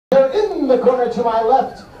the corner to my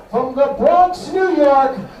left, from the Bronx, New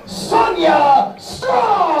York, Sonya Strong!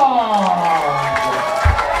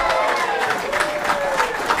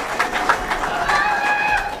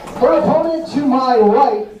 Her opponent to my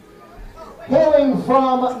right, hailing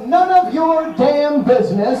from none of your damn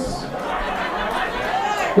business,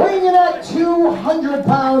 weighing in at 200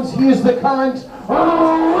 pounds, he is the current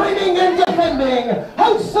reigning and defending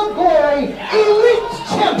House of Glory Elite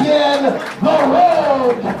Champion, the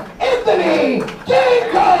Rogue, Anthony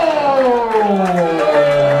Gangone!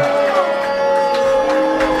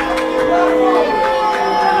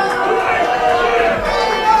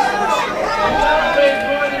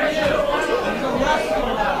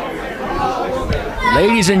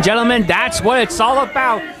 Ladies and gentlemen, that's what it's all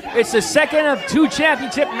about. It's the second of 2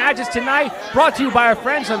 championship matches tonight, brought to you by our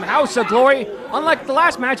friends from House of Glory. Unlike the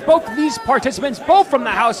last match, both of these participants, both from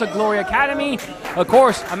the House of Glory Academy. Of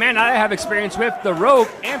course, a man I have experience with, the Rogue,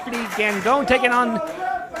 Anthony Gangone, taking on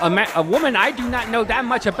a woman I do not know that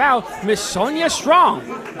much about, Miss Sonya Strong.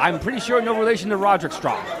 I'm pretty sure no relation to Roderick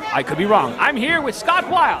Strong. I could be wrong. I'm here with Scott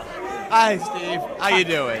Wild. Hi, Steve. How you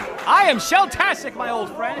doing? I am Shell-tastic, my old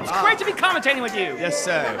friend. It's great to be commentating with you. Yes,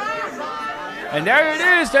 sir. And there it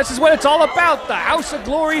is. This is what it's all about. The House of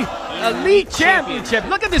Glory Elite Championship.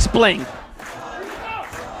 Look at this bling.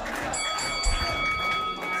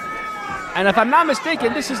 And if I'm not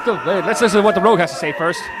mistaken, this is the... Let's listen to what the Rogue has to say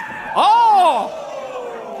first. Oh!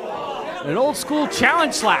 An old school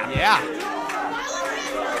challenge slap. Yeah.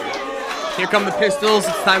 Here come the pistols.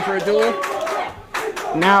 It's time for a duel.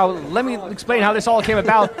 Now, let me explain how this all came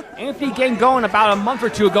about. Anthony Gangone, about a month or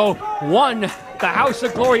two ago, won the House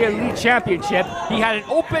of Glory Elite Championship. He had an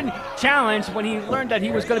open challenge when he learned that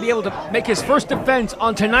he was going to be able to make his first defense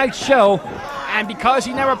on tonight's show. And because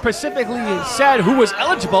he never specifically said who was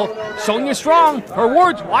eligible, Sonya Strong, her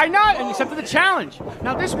words, why not? And accepted the challenge.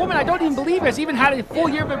 Now, this woman, I don't even believe, has even had a full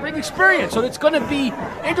year of ring experience. So it's going to be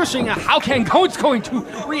interesting how Gangone's going to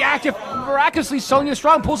react if miraculously Sonya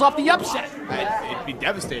Strong pulls off the upset. It'd be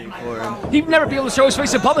devastating for him. He'd never be able to show his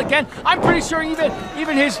face in public again. I'm pretty sure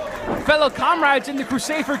even his fellow comrades in the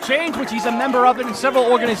Crusade for Change, which he's a member of in several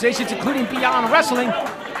organizations, including Beyond Wrestling,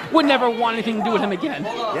 would never want anything to do with him again.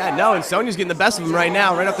 Yeah, no, and Sonya's getting the best of him right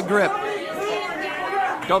now, right off the grip.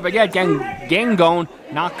 Don't forget, Gangone,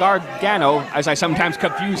 not Gargano, as I sometimes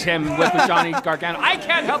confuse him with Johnny Gargano. I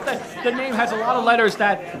can't help that the name has a lot of letters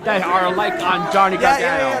that are alike on Johnny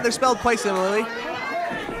Gargano. Yeah, they're spelled quite similarly.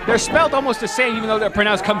 They're spelled almost the same, even though they're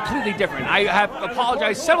pronounced completely different. I have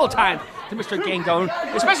apologized several times to Mr. Gangone,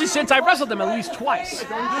 especially since I've wrestled him at least twice.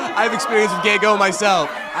 I have experience with Gangone myself.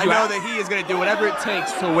 I know that he is going to do whatever it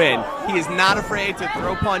takes to win. He is not afraid to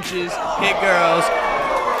throw punches, hit girls.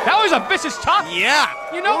 That was a vicious talk. Yeah.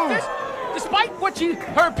 You know, despite what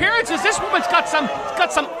her appearances, this woman's got some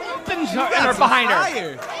things in her behind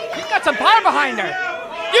her. She's got some fire behind her.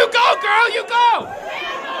 You go, girl, you go.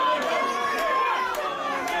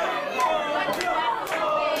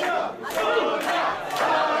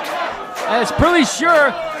 And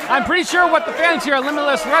I'm pretty sure what the fans here at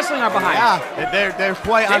Limitless Wrestling are behind. Yeah, they're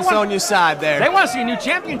quite on Sonya's side there. They want to see a new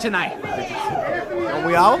champion tonight. Don't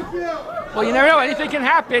we all? Well, you never know. Anything can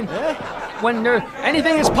happen. Yeah.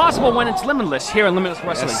 Anything is possible when it's Limitless here in Limitless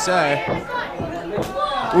Wrestling. Yes, sir.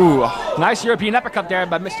 Ooh, nice European uppercut there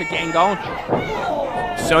by Mr. Gangone.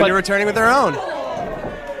 Sonya returning with her own.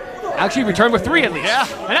 Actually returned with 3 at least. Yeah.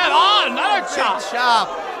 And then, another chop.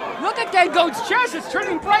 Look at Gangone's chest. It's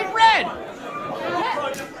turning bright red.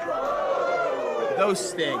 Those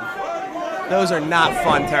sting. Those are not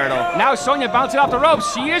fun, Turtle. Now Sonya bouncing off the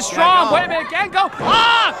ropes. She is strong. Wait a minute, Gangone.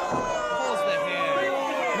 Pulls the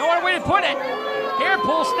hair. No other way to put it. Hair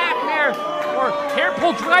pull, snap hair, or hair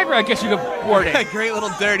pull driver, I guess you could word it. Great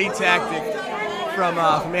little dirty tactic from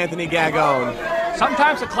Anthony Gangone.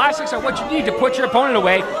 Sometimes the classics are what you need to put your opponent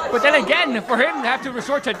away, but then again, for him to have to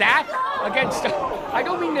resort to that against, I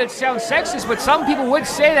don't mean to sound sexist, but some people would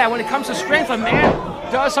say that when it comes to strength, a man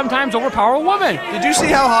does sometimes overpower a woman. Did you see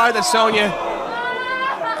how hard that Sonya?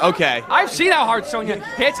 Okay. I've seen how hard Sonya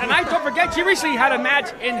hits, and don't forget, she recently had a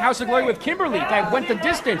match in House of Glory with Kimberly that went the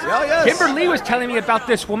distance. Oh, yes. Kimberly was telling me about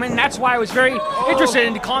this woman, and that's why I was very interested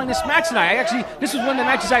in calling this match tonight. This was one of the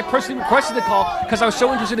matches I personally requested to call because I was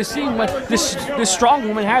so interested in seeing what this strong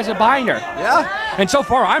woman has behind her. Yeah. And so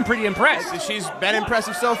far, I'm pretty impressed. She's been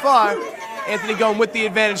impressive so far. Anthony going with the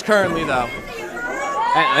advantage currently, though.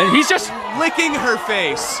 And he's just licking her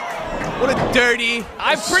face. What a dirty,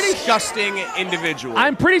 disgusting individual.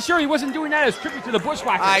 I'm pretty sure he wasn't doing that as tribute to the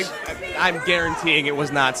Bushwhackers. I'm guaranteeing it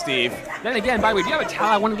was not, Steve. Then again, by the way, do you have a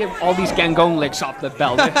towel? I want to get all these Gangone licks off the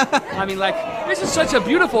belt. I mean, like, this is such a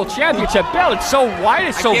beautiful championship belt. It's so wide,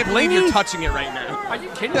 it's so blingy. I can't believe you're touching it right now. Are you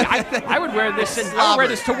kidding me? I would wear this and I would wear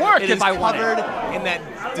this to work if I wanted. It is covered in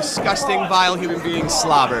that disgusting, vile human being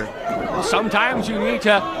slobber. Sometimes you need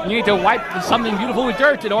to wipe something beautiful with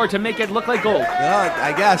dirt in order to make it look like gold.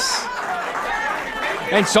 I guess.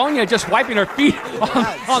 And Sonya just wiping her feet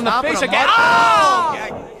on the face again. Oh!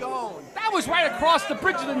 That was right across the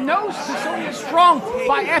bridge of the nose to Sonya Strong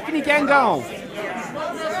by Anthony Gangone.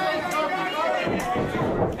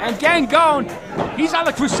 And Gangone, he's on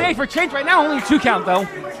the crusade for change right now. Only a 2 count though.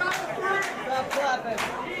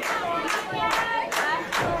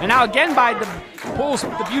 And now again by pulls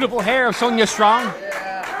the beautiful hair of Sonya Strong.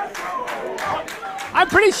 I'm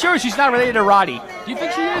pretty sure she's not related to Roddy. Do you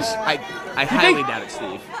think she is? I highly doubt it,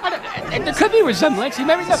 Steve. There could be resemblance.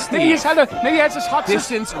 Maybe he has this hot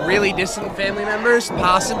distance, really distant family members,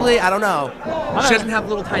 possibly. I don't know. She doesn't have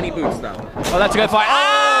little tiny boots though. Oh, that's a good fight.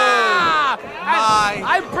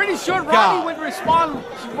 I'm pretty sure Roddy would respond.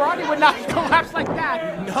 Roddy would not collapse like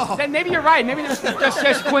that. No. Then maybe you're right. Maybe there's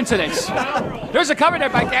just coincidence. There's a cover there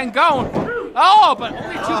by Gangone. Oh, but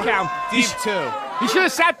only 2 count. Deep 2. He should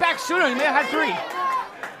have sat back sooner. He may have had 3.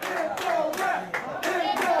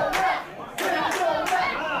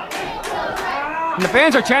 And the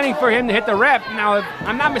fans are chanting for him to hit the ref. Now, if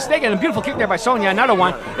I'm not mistaken, a beautiful kick there by Sonya, another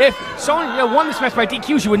one. If Sonya won this match by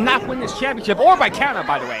DQ, she would not win this championship, or by counter,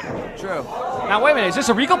 by the way. True. Now, wait a minute, is this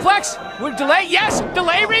a Regalplex? Would delay? Yes,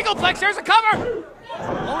 delay Regalplex, there's a cover!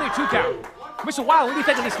 Only a 2 count. Mr. Wild, what do you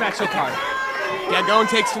think of this match so far? Gangone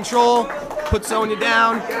takes control, puts Sonya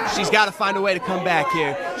down. She's got to find a way to come back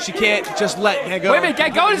here. She can't just let Gangone. Wait a minute,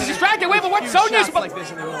 Gangone is distracted. Wait, but what Sonya's... Like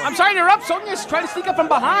this I'm sorry to interrupt. Sonya's trying to sneak up from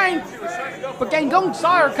behind. But Gangone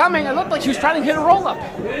saw her coming. It looked like she was trying to hit a roll-up.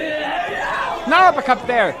 Another uppercut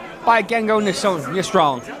there by Gangone to Sonya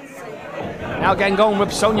Strong. Now Gangone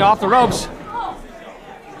whips Sonya off the ropes.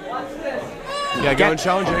 Gangone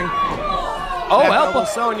challenging. Oh, help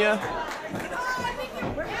Sonya.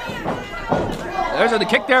 There's the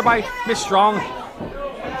kick there by Miss Strong.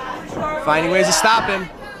 Finding ways to stop him.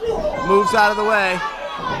 Moves out of the way.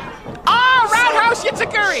 Roundhouse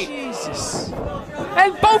Yitzhaguri! Jesus.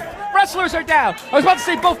 And both wrestlers are down. I was about to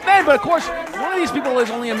say both men, but of course, one of these people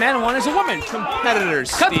is only a man and one is a woman.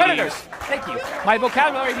 Competitors, Competitors. Steve. Thank you. My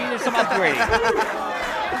vocabulary needed some upgrading.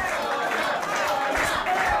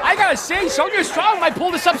 I gotta say, Sonya Strong might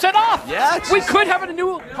pull this upset off. Yeah. We could have a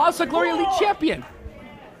new House of Glory Elite champion.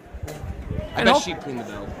 I bet she'd clean the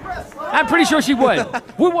belt. I'm pretty sure she would.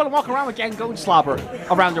 We want to walk around with Gangone slobber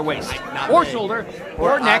around her waist. Or shoulder.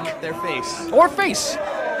 Or neck. Their face. Or face.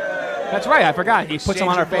 That's right, I forgot. He puts them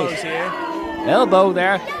on her face. Here. Elbow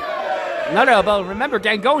there. Another elbow. Remember,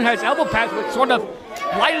 Gangone has elbow pads which sort of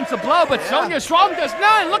lightens the blow, but Sonya Strong does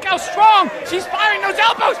none. Look how strong. She's firing those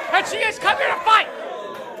elbows, and she has come here to fight.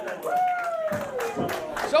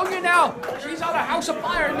 Sonya now, she's on a house of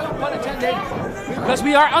fire, no pun intended. Because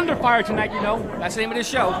we are under fire tonight, you know. That's the name of this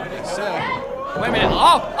show. Yes, sir. Wait a minute.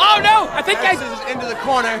 Oh no! I think is into the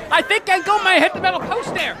corner. I think Gangone might hit the metal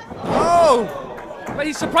post there. Oh! But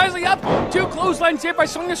he's surprisingly up. 2 clotheslines here by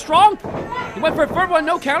Sonya Strong. He went for a third one,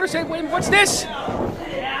 no counter. Saying, wait, what's this?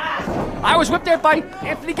 I was whipped there by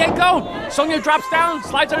Anthony Gangone. Sonya drops down,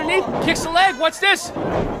 slides underneath, kicks the leg. What's this?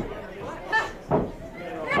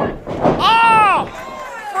 Oh!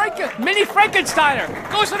 Mini Frankensteiner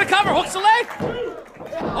goes for the cover, hooks the leg.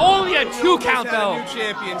 Only a 2 count though. New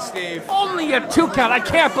champion, Steve. Only a 2 count. I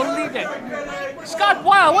can't believe it. Scott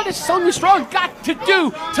Wild, what has Sonya Strong got to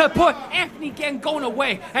do to put Anthony Gangone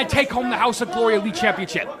away and take home the House of Glory Elite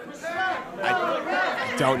Championship?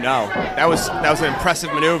 I don't know. That was an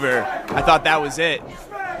impressive maneuver. I thought that was it.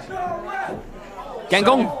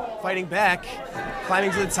 Gangone fighting back,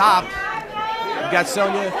 climbing to the top. We got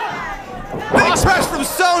Sonya. Express from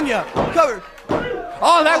Sonya. Covered.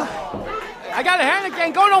 Oh, I got a hand at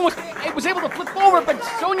Gangone was able to flip over, but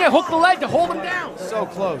Sonya hooked the leg to hold him down. So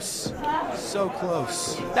close. So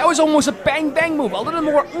close. That was almost a bang-bang move. A little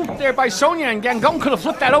more oomph there by Sonya, and Gangone could have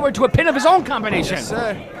flipped that over to a pin of his own combination. Yes,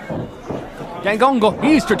 sir. Gangone,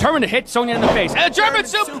 he's determined to hit Sonya in the face. And a German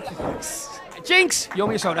suplex. Jinx, you owe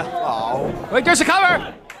me a soda. Oh. Wait, there's a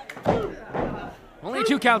cover. Only a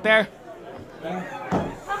 2 count there.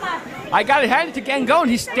 I got it handed to Gangone.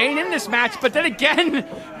 He's staying in this match, but then again,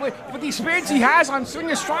 with the experience he has on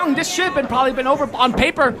Sonya Strong, this should have probably been over on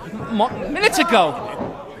paper minutes ago.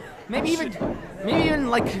 Maybe even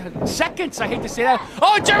like seconds. I hate to say that.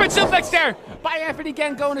 Oh, German suplex there by Anthony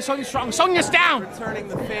Gangone to Sonya Strong. Sonya's down. Returning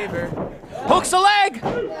the favor. Hooks the leg.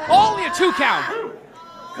 Only a 2 count.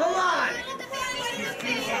 Come on!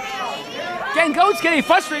 Gangone's getting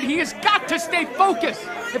frustrated. He has got to stay focused.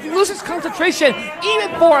 If he loses concentration,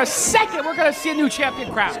 even for a second, we're going to see a new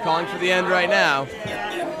champion crowned. He's calling for the end right now.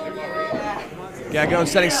 Gangone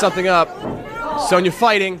setting something up. Sonya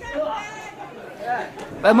fighting.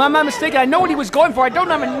 If I'm not mistaken, I know what he was going for. I don't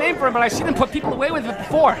have a name for him, but I've seen him put people away with it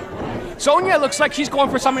before. Sonya looks like she's going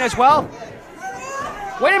for something as well.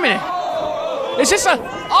 Wait a minute. Is this a...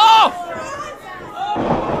 Oh!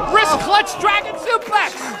 Wrist clutch dragon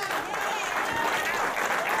suplex!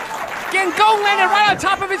 Gangone landed right on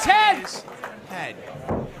top of his head.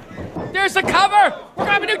 There's the cover. We're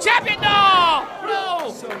gonna have a new champion. No!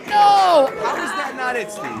 No! No! How is that not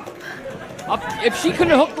it, Steve? If she could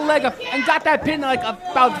have hooked the leg up and got that pin like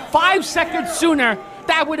about 5 seconds sooner,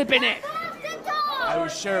 that would have been it. I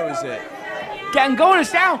was sure it was it. Gangone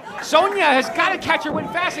is down. Sonya has got to catch her win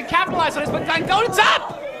fast and capitalize on this, but Gangone's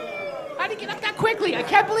up! How did he get up that quickly? I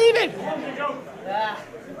can't believe it.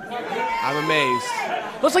 I'm amazed.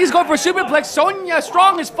 Looks like he's going for a superplex. Sonya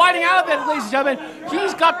Strong is fighting out of it, ladies and gentlemen.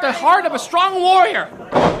 He's got the heart of a strong warrior.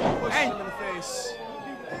 And in the face.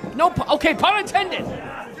 no, okay, pun intended.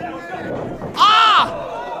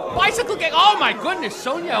 Ah! Bicycle gang. Oh my goodness,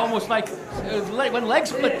 Sonya almost like when leg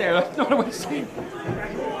split there. That's not what I seen.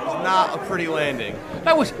 Not a pretty landing.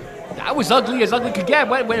 That was ugly as ugly could get.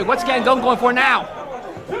 Wait, what's Gangone going for now?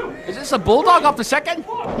 Is this a bulldog off the second?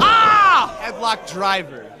 Ah! Headlock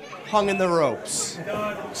driver. Hung in the ropes.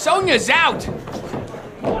 Sonya's out.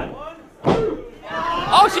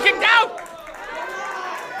 Oh, she kicked out.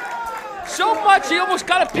 So much, she almost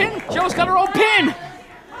got a pin. She almost got her own pin.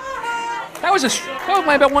 That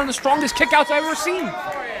might have been one of the strongest kickouts I've ever seen.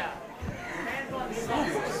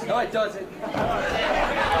 No, it doesn't.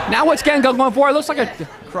 Now what's Gangone going for? It looks like a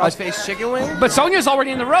Crossface chicken wing? But Sonya's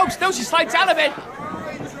already in the ropes. No, she slides out of it.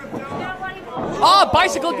 Oh,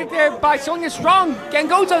 bicycle kick there by Sonya Strong.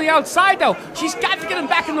 Gangone's on the outside, though. She's got to get him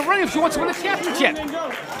back in the ring if she wants to win the championship.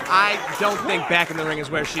 I don't think back in the ring is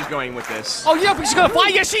where she's going with this. Oh, you don't think she's going to fly?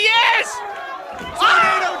 Yes, she is!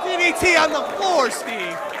 Tornado DDT on the floor,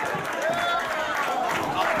 Steve.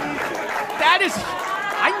 That is...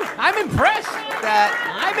 I'm impressed.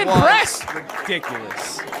 I'm impressed.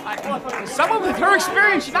 Ridiculous. Someone with her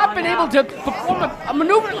experience should not have been able to perform a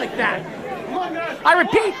maneuver like that. I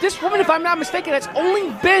repeat, this woman, if I'm not mistaken, has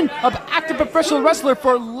only been an active professional wrestler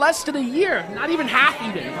for less than a year. Not even half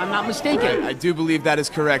even, if I'm not mistaken. I do believe that is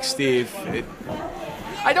correct, Steve.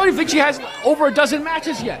 I don't even think she has over a dozen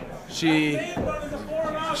matches yet.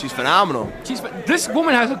 She's phenomenal. This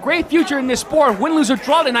woman has a great future in this sport. Win, lose, or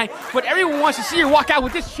draw tonight, but everyone wants to see her walk out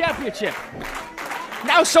with this championship.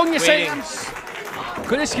 Now Sonya saying,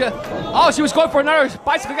 goodness, oh, she was going for another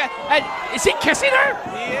bicycle guy. And is he kissing her?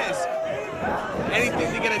 He is.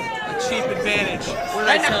 Anything to get a cheap advantage. What did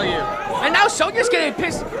I tell you? And now Sonya's getting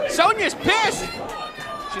pissed. Sonya's pissed.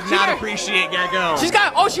 She does not appreciate Gangone.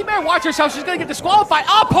 She better watch herself. She's going to get disqualified.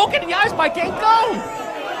 Oh, poking in the eyes by Gangone.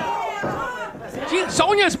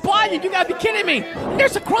 Sonya's blinded. You got to be kidding me. And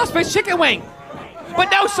there's a crossface chicken wing. But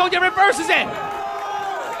now Sonya reverses it.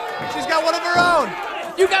 She's got one of her own.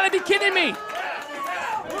 You got to be kidding me.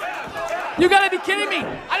 You got to be kidding me.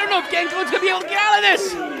 I don't know if Gangone's going to be able to get out of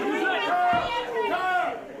this.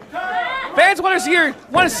 Fans want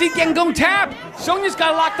to see Gangone tap. Sonya's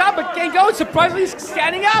got it locked up, but Gangone surprisingly is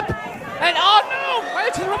standing up. And oh no,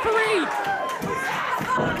 right to the referee.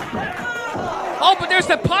 Oh, but there's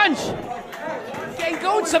the punch.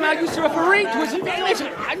 Gangone somehow used the referee to his advantage.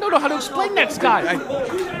 I don't know how to explain that, Scott.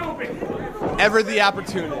 Ever the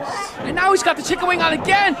opportunist. And now he's got the chicken wing on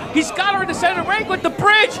again. He's got her in the center ring with the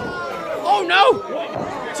bridge. Oh no,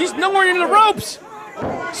 she's nowhere in the ropes.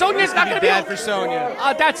 Sonya's not going to be bad for Sonya.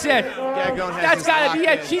 That's it. That's got to be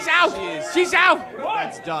it. She's out. She's out.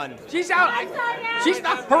 That's done. She's out. She's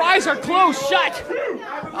not. Her eyes are closed shut.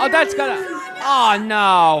 Oh, that's gonna. Oh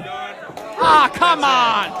no. Ah, come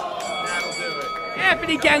on. That'll do it.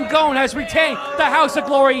 Anthony Gangone has retained the House of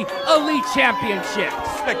Glory Elite Championship.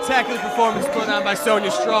 Spectacular performance put on by Sonya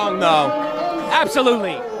Strong, though.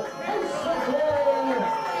 Absolutely.